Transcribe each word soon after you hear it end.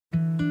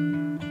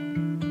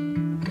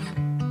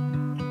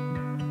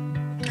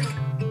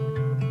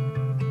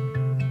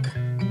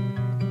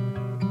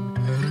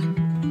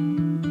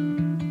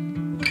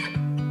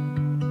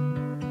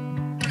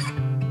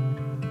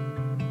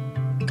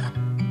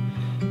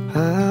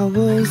I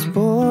was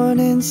born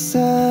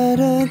inside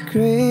a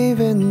grave,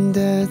 and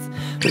death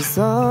was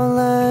all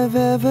I've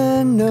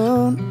ever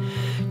known.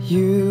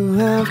 You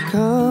have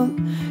come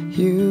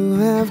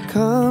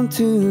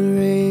to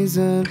raise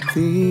up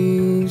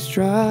these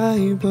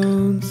dry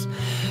bones.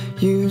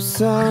 You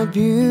saw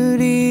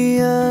beauty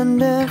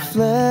under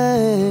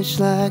flesh,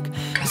 like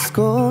a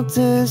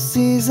sculptor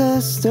sees a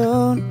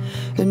stone.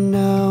 And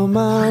now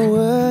my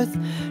worth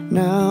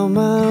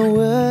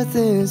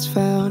is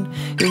found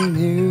in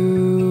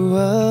you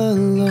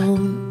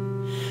alone.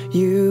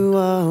 You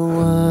are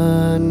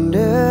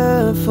wonderful,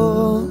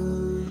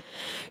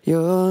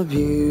 you're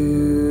beautiful,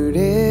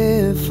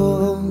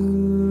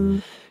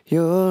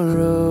 you're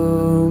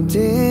robed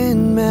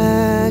in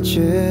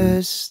majesty.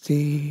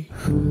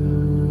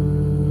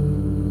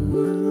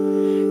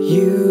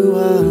 You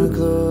are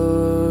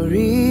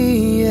glorious,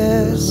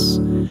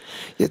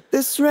 yet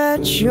this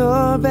wretch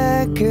you're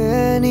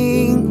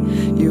beckoning.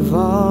 You've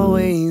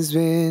always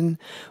been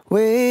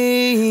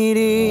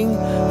waiting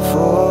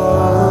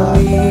for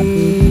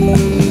me.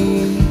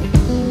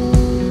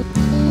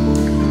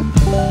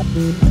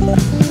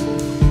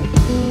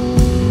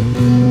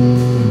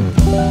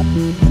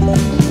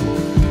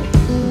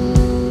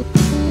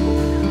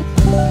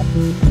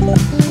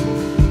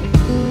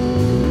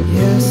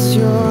 Yes,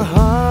 your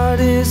heart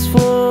is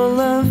full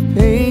of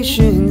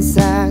patience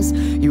as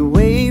you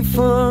wait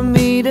for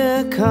me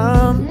to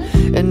come.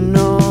 And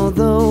all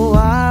the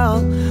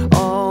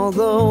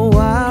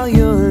while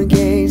your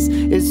gaze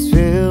is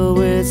filled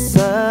with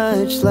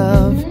such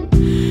love.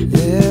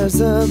 There's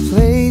a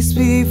place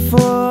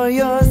before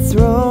your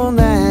throne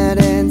that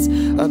ends,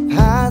 a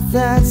path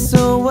that's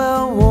so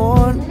well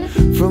worn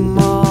from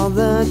all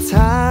the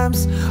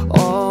times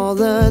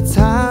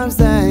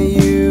that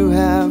you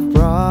have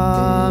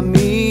brought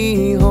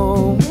me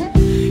home.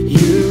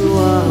 You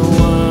are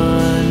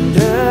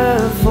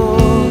wonderful,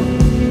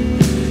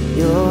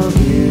 you're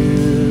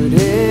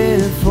beautiful,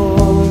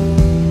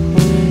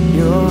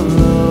 you're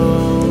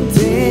robed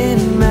in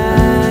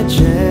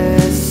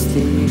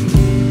majesty.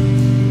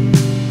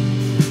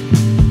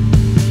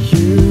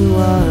 You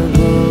are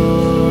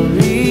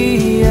glorious,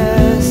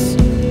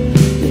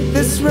 yet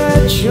this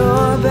wretch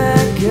you're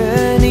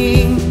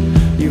beckoning.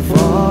 You've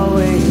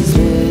always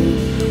been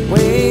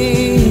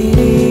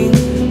waiting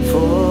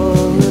for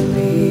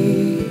me.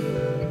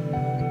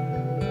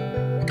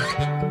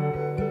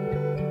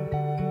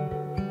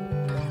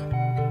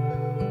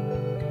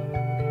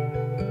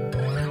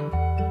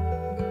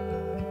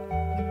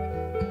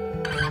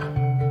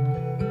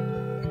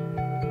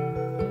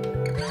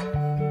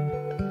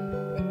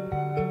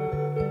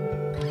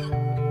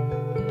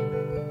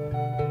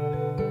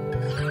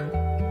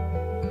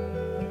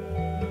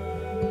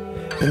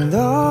 And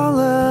all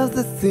of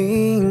the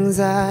things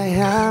I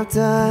have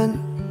done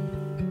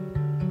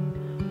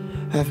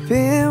have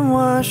been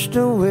washed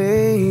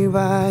away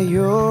by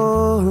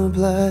your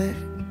blood.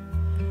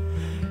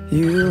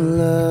 You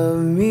love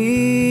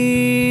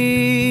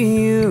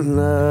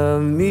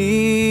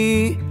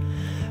me,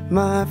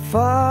 my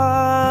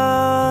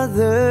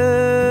Father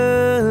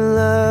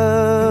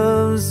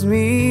loves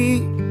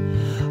me.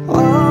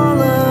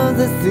 All of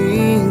the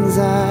things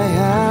I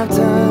have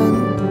done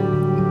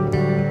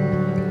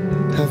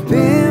have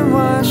been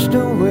washed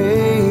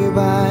away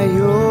by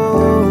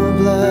your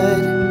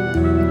blood.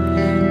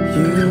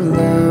 You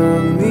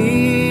love me,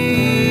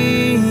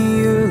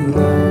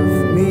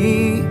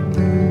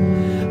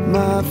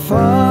 my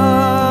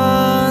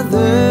Father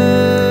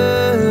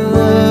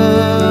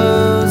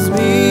loves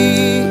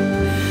me.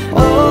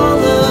 All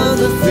of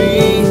the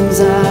things